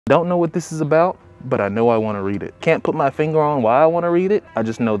Don't know what this is about, but I know I want to read it. Can't put my finger on why I want to read it, I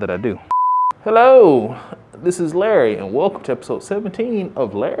just know that I do. Hello, this is Larry, and welcome to episode 17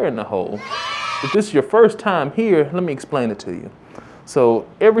 of Larry in the Hole. If this is your first time here, let me explain it to you. So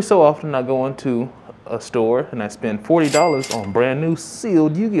every so often I go into a store and I spend $40 on brand new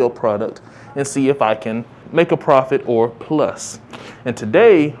sealed Yu-Gi-Oh product and see if I can make a profit or plus. And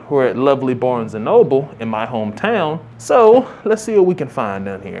today we're at lovely Barnes & Noble in my hometown. So let's see what we can find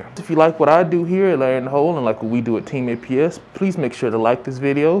down here. If you like what I do here at Larry in the Hole and like what we do at Team APS, please make sure to like this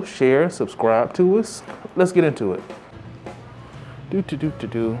video, share, subscribe to us. Let's get into it.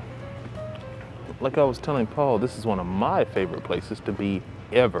 Like I was telling Paul, this is one of my favorite places to be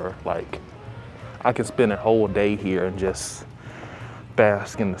ever. Like, I can spend a whole day here and just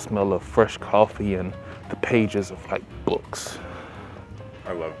bask in the smell of fresh coffee and the pages of like books.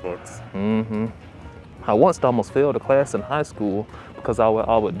 I love books. I once almost failed a class in high school because all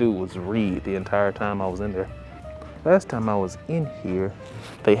I would do was read the entire time I was in there. Last time I was in here,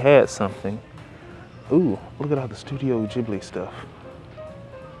 they had something. Ooh, look at all the Studio Ghibli stuff.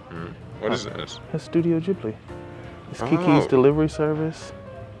 What is this? It's Studio Ghibli. It's Kiki's Delivery Service.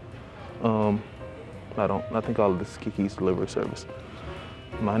 I think all of this is Kiki's Delivery Service.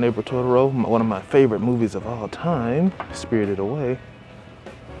 My Neighbor Totoro, one of my favorite movies of all time, Spirited Away.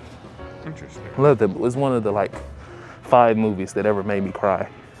 Interesting. I love that. It was one of the like 5 movies that ever made me cry.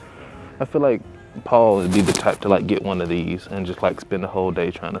 I feel like Paul would be the type to like get one of these and just like spend the whole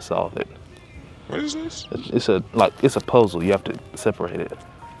day trying to solve it. What is this? It's a puzzle. You have to separate it.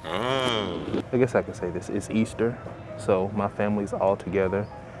 Oh. I guess I could say this. It's Easter, so my family's all together,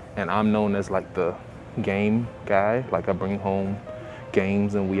 and I'm known as like the game guy. Like I bring home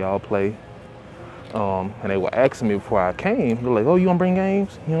games and we all play. And they were asking me before I came, they're like, "Oh, you gonna bring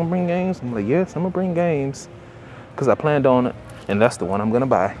games? You gonna bring games?" I'm like, "Yes, I'm gonna bring games," because I planned on it, and that's the one I'm gonna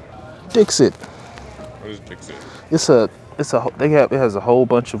buy. Dixit. What is Dixit? It has a whole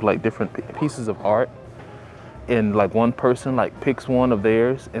bunch of like different pieces of art, and like one person like picks one of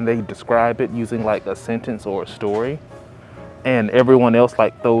theirs and they describe it using like a sentence or a story, and everyone else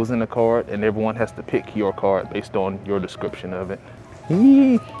like throws in a card, and everyone has to pick your card based on your description of it.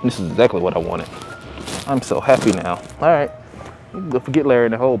 This is exactly what I wanted. I'm so happy now. All right, forget Larry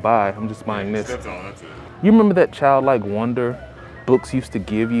in the Hole. Bye. I'm just buying this. That's all. That's it. You remember that childlike wonder books used to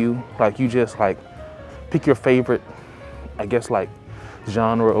give you? Like you just like pick your favorite, I guess like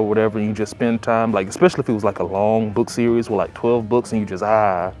genre or whatever, and you just spend time, like especially if it was like a long book series with like 12 books and you just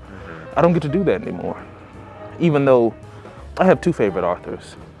I don't get to do that anymore. Even though I have 2 favorite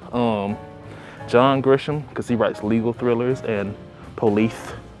authors. John Grisham, because he writes legal thrillers and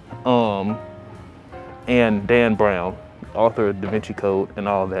police, and Dan Brown, author of Da Vinci Code and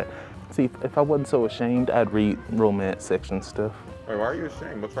all that. See, if I wasn't so ashamed, I'd read romance section stuff. Wait, why are you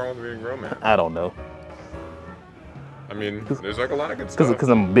ashamed? What's wrong with reading romance? I don't know. I mean, there's like a lot of good stuff. Because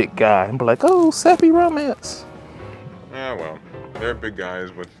I'm a big guy. I'm like, oh, sappy romance. Yeah, well, there are big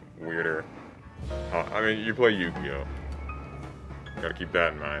guys with weirder. I mean, you play Yu-Gi-Oh. Gotta keep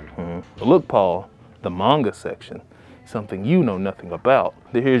that in mind. Look, Paul, the manga section, something you know nothing about.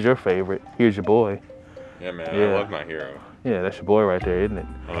 Here's your favorite. Here's your boy. Yeah, man, I love my hero. Yeah, that's your boy right there, isn't it?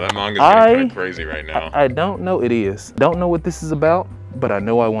 Oh, that manga's getting kind of crazy right now. I don't know. It is. Don't know what this is about, but I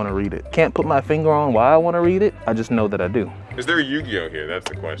know I want to read it. Can't put my finger on why I want to read it. I just know that I do. Is there a Yu-Gi-Oh here? That's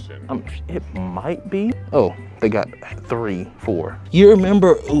the question. It might be. Oh, they got 3, 4. You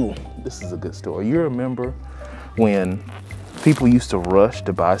remember? Ooh, this is a good story. You remember when people used to rush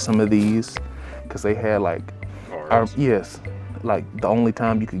to buy some of these because they had like, yes, like the only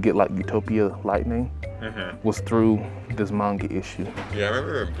time you could get like Utopia Lightning was through this manga issue. Yeah, I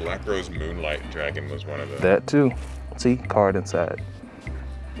remember Black Rose Moonlight Dragon was one of them. That too. See, card inside.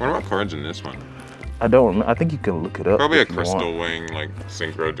 What about cards in this one? I don't remember. I think you can look it up. Probably a Crystal Wing, like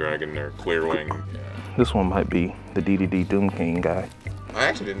Synchro Dragon or Clear Wing. Yeah. This one might be the DDD Doom King guy. I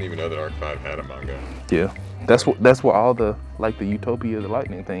actually didn't even know that Arc 5 had a manga. Yeah. That's where all the, like the Utopia, the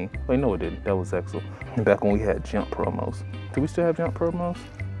Lightning thing. Wait, no it didn't. That was Excel. Back when we had Jump promos. Do we still have Jump promos?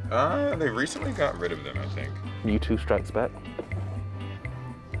 They recently got rid of them, I think. U2 Strikes Back.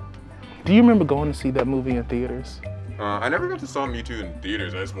 Do you remember going to see that movie in theaters? I never got to saw Mewtwo in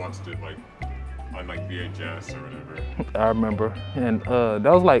theaters. I just watched it like on like VHS or whatever. I remember, and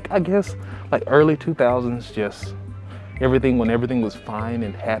that was like, I guess, like early 2000s, just when everything was fine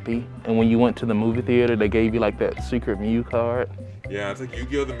and happy. And when you went to the movie theater, they gave you like that secret Mew card. Yeah, it's like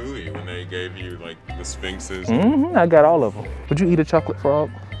Yu-Gi-Oh! The movie when they gave you like the Sphinxes. I got all of them. Would you eat a chocolate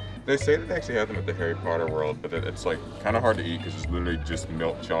frog? They say that they actually have them at the Harry Potter world, but it's like kind of hard to eat because it's literally just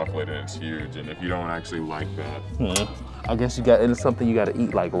milk chocolate and it's huge. And if you don't actually like that, I guess it's something you got to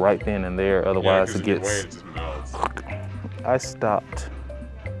eat like right then and there, otherwise it gets. Wait, it just melts. I stopped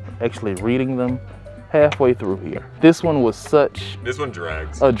actually reading them halfway through here. This one was such. This one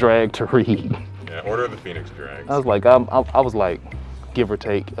drags. A drag to read. Yeah, Order of the Phoenix drags. I was like, I was like, give or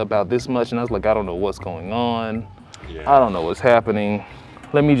take about this much, and I was like, I don't know what's going on. Yeah. I don't know what's happening.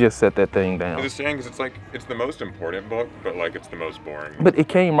 Let me just set that thing down. It's a shame because it's like, it's the most important book, but like it's the most boring. But it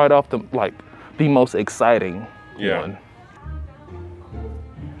came right off the most exciting one.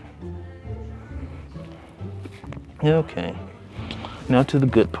 Okay, now to the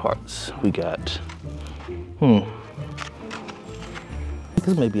good parts. We got, this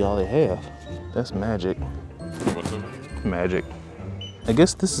may be all they have. That's magic. What's in it? Magic. I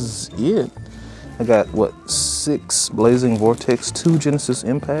guess this is it. I got, what, 6 Blazing Vortex, 2 Genesis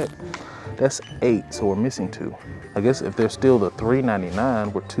Impact. That's 8, so we're missing 2. I guess if they're still the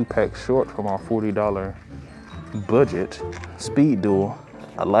 $3.99, we're 2 packs short from our $40 budget. Speed Duel,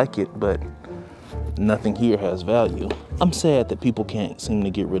 I like it, but nothing here has value. I'm sad that people can't seem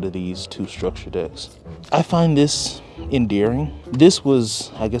to get rid of these 2 structure decks. I find this endearing. This was,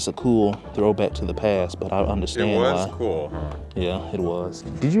 I guess, a cool throwback to the past, but I understand why. It was cool, huh? Yeah, it was.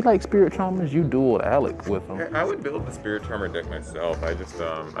 Did you like Spirit Charmers? You dueled Alec with them. I would build the Spirit Charmer deck myself. I just,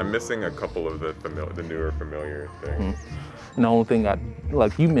 I'm missing a couple of the newer familiar things. And the only thing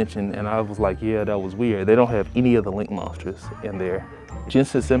like you mentioned, and I was like, yeah, that was weird. They don't have any of the Link monsters in there.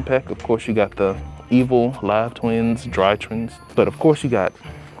 Genesis Impact, of course, you got the Evil, Live Twins, Drytrons. But of course you got,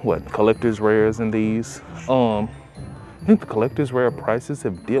 what, Collector's Rares in these. I think the Collector's Rare prices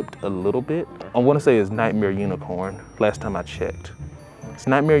have dipped a little bit. I want to say it's Nightmare Unicorn, last time I checked. It's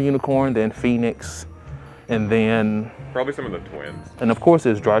Nightmare Unicorn, then Phoenix, and then... Probably some of the twins. And of course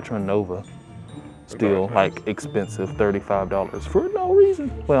there's Drytron Nova. Still like expensive, $35 for no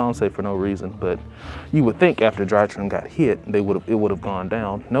reason. Well, I don't say for no reason, but you would think after Drytron got hit, it would have gone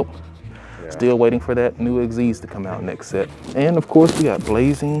down. Nope. Yeah. Still waiting for that new XZs to come out next set. And of course we got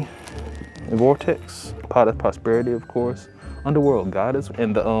Blazing Vortex, Pot of Prosperity, of course, Underworld Goddess,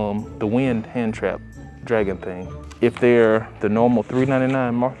 and the Wind Hand Trap Dragon thing. If they're the normal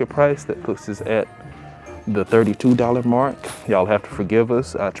 $3.99 market price, that puts us at the $32 mark. Y'all have to forgive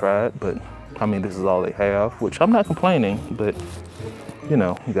us. I tried, but I mean, this is all they have, which I'm not complaining, but you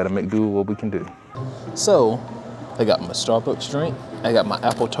know, you gotta make do with what we can do. So, I got my Starbucks drink, I got my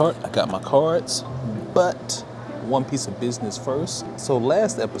apple tart, I got my cards, but one piece of business first. So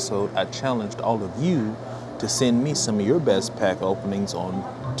last episode, I challenged all of you to send me some of your best pack openings on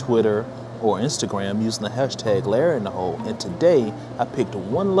Twitter or Instagram using the hashtag #LarryInTheHole. And today, I picked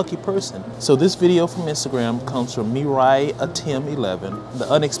one lucky person. So this video from Instagram comes from Mirai Atim11. The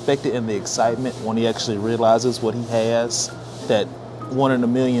unexpected and the excitement when he actually realizes what he has, that 1 in a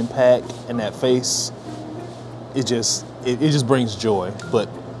million pack, and that face, it just brings joy. But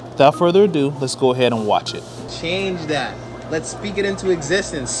without further ado, let's go ahead and watch it. Change that. Let's speak it into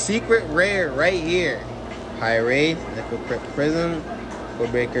existence. Secret rare right here. High Raid, Nickel Crypt Prism,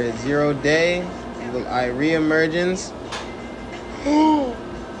 Breaker 0 Day, Evil Eye Reemergence. I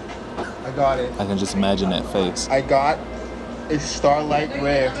got it. I can just imagine that face. I got a Starlight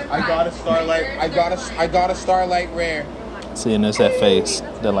Rare. I got a Starlight Rare. Seeing this that face,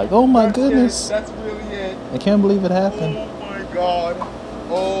 they're like, oh my goodness. That's really it. I can't believe it happened. Oh my god.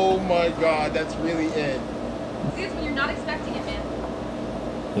 Oh my god, that's really it. Excuse me, you're not expecting it, man.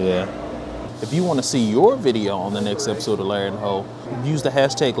 Yeah. If you want to see your video on the next episode of Larry in the Hole, use the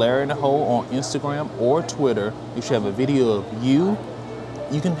hashtag Larry in the Hole on Instagram or Twitter. You should have a video of you.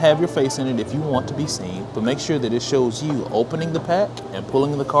 You can have your face in it if you want to be seen, but make sure that it shows you opening the pack and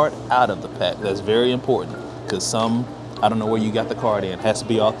pulling the card out of the pack. That's very important because I don't know where you got the card in, it has to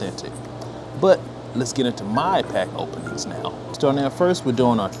be authentic. But let's get into my pack openings now. Starting out first, we're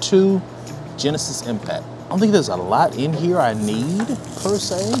doing our 2 Genesis Impact. I don't think there's a lot in here I need per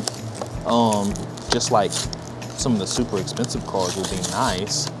se. Just like some of the super expensive cards would be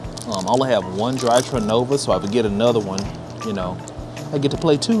nice. I only have 1 Drytron Nova, so if I get another one, you know, I get to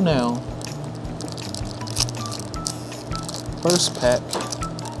play 2 now. First pack.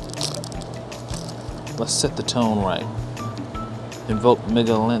 Let's set the tone right. Invoke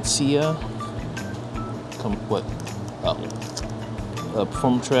Mega Lancia.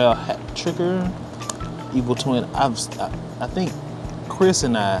 Perform Trail Hat Trigger. Evil Twin. I think Chris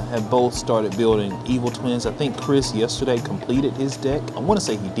and I have both started building Evil Twins. I think Chris yesterday completed his deck. I want to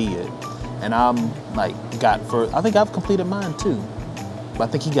say he did. And I'm like, I think I've completed mine too. But I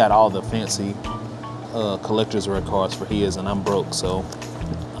think he got all the fancy collector's rare cards for his, and I'm broke, so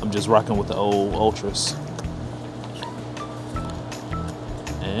I'm just rocking with the old Ultras.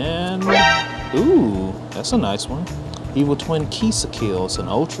 And, ooh, that's a nice one. Evil Twin Kisa Kills, an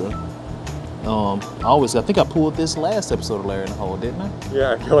Ultra. I think I pulled this last episode of Larry in the Hole, didn't I?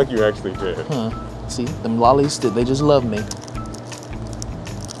 Yeah, I feel like you actually did. Huh. See, them lollies, they just love me.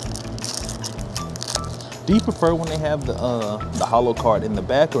 Do you prefer when they have the hollow card in the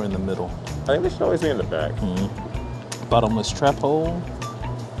back or in the middle? I think they should always be in the back. Bottomless trap hole.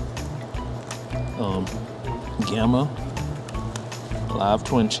 Gamma. Live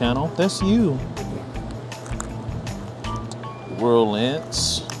twin channel. That's you. World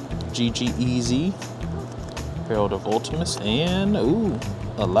Lance. GG Easy. Herald of Ultimus. And, ooh,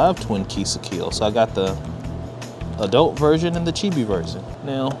 a live twin Kisa Kill. So I got the adult version and the chibi version.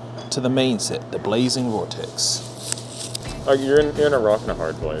 Now, to the main set, the Blazing Vortex. Like you're in a rock and a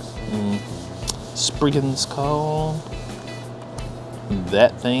hard place. Spriggan's Call.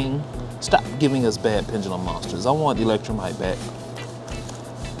 That thing. Stop giving us bad pendulum monsters. I want the Electromite back.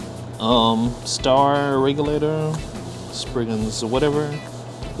 Star Regulator. Spriggan's whatever.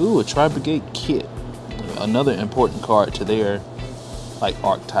 Ooh, a Tri-Brigade Kit. Another important card to their like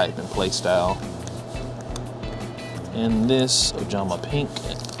archetype and playstyle. And this Ojama Pink.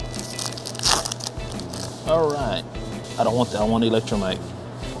 Alright. I don't want that. I want Electromite.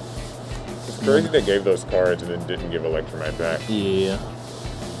 It's crazy they gave those cards and then didn't give Electromite back. Yeah.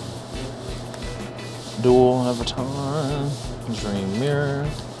 Dual Avatar. Dream Mirror.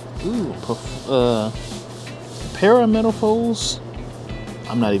 Ooh. Parametaphors.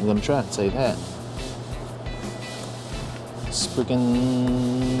 I'm not even gonna try and say that.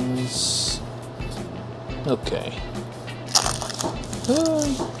 Spriggan's. Okay.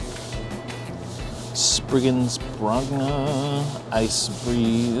 Spriggan's Bragna, Ice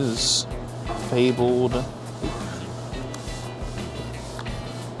Breeze, Fabled.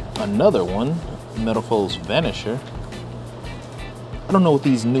 Another one, Metaphors Vanisher. I don't know what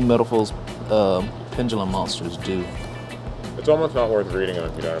these new Metaphors pendulum monsters do. It's almost not worth reading them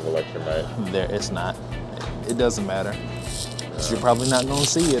if you don't have Electromite. It's not. It doesn't matter. You're probably not going to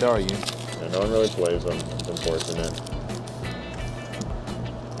see it, are you? Yeah, no one really plays them. It's unfortunate.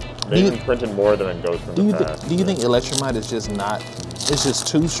 They even printed more than in Ghost from the Past. Do you think Electromite is just not, it's just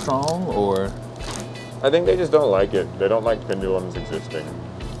too strong, or? I think they just don't like it. They don't like pendulums existing.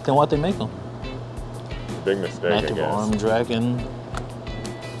 Then why'd they make them? Big mistake, I Active guess. Arm Dragon.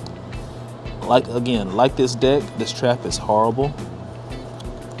 Like this deck, this trap is horrible.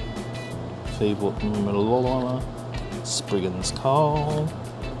 Fable, Spriggan's Call,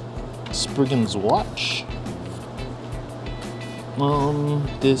 Spriggan's Watch.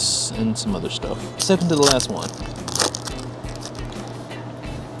 This and some other stuff. Second to the last one.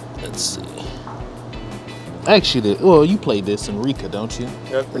 Let's see. Actually, you played this in Rika, don't you?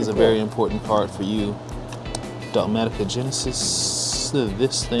 Yeah, it's a very important card for you. Dogmatica Genesis.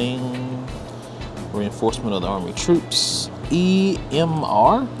 This thing. Reinforcement of the Army Troops.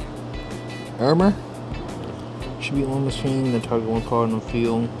 EMR. Ermer. Should be on the screen. The target one card on the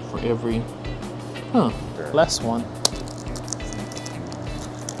field for every. Huh. Sure. Last one.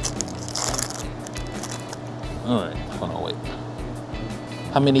 Alright, hold on, wait.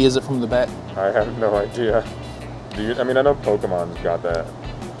 How many is it from the back? I have no idea. I mean, I know Pokemon's got that.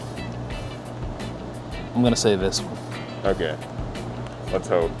 I'm gonna say this one. Okay. Let's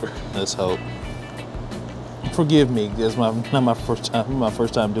hope. Let's hope. Forgive me, it's not my first time. My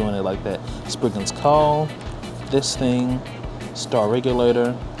first time doing it like that. Spriggan's Call, this thing, Star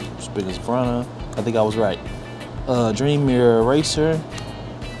Regulator, Spriggan's Brana. I think I was right. Dream Mirror Racer,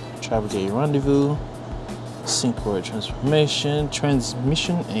 Tri-Brigade Rendezvous, Synchroid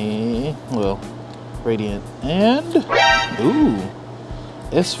Transmission, and Radiant, and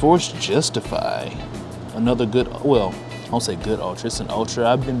S-Force Justify. Another good, I won't say good Ultra, it's an Ultra.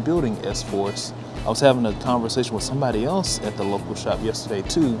 I've been building S-Force. I was having a conversation with somebody else at the local shop yesterday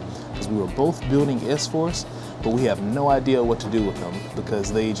too, because we were both building S-Force, but we have no idea what to do with them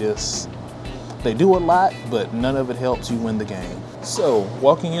because they do a lot, but none of it helps you win the game. So,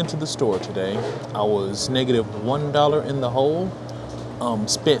 walking into the store today, I was negative $1 in the hole,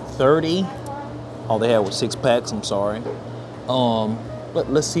 spent 30. All they had was 6 packs, I'm sorry.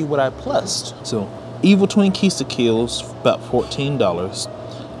 But let's see what I plussed. So, Evil Twin Kisa Kills, about $14.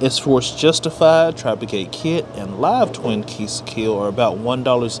 S-Force Justified, Tri-Brigade Kit, and Live Twin Kisa Kill are about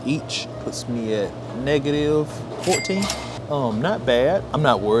 $1 each. Puts me at negative 14. Not bad. I'm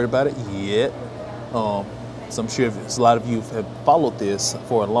not worried about it yet. So I'm sure if a lot of you have followed this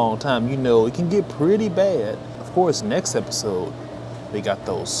for a long time, you know it can get pretty bad. Of course, next episode, they got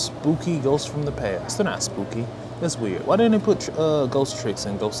those spooky Ghosts from the Past. They're not spooky. It's weird. Why didn't they put Ghost Tricks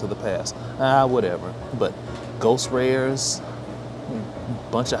in Ghosts of the Past? Whatever. But Ghost Rares,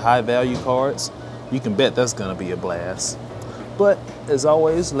 bunch of high value cards. You can bet that's gonna be a blast. But as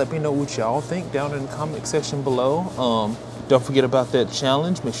always, let me know what y'all think down in the comment section below. Don't forget about that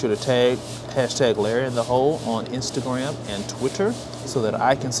challenge. Make sure to tag hashtag Larry in the Hole on Instagram and Twitter so that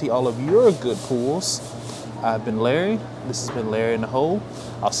I can see all of your good pulls. I've been Larry. This has been Larry in the Hole.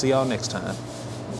 I'll see y'all next time.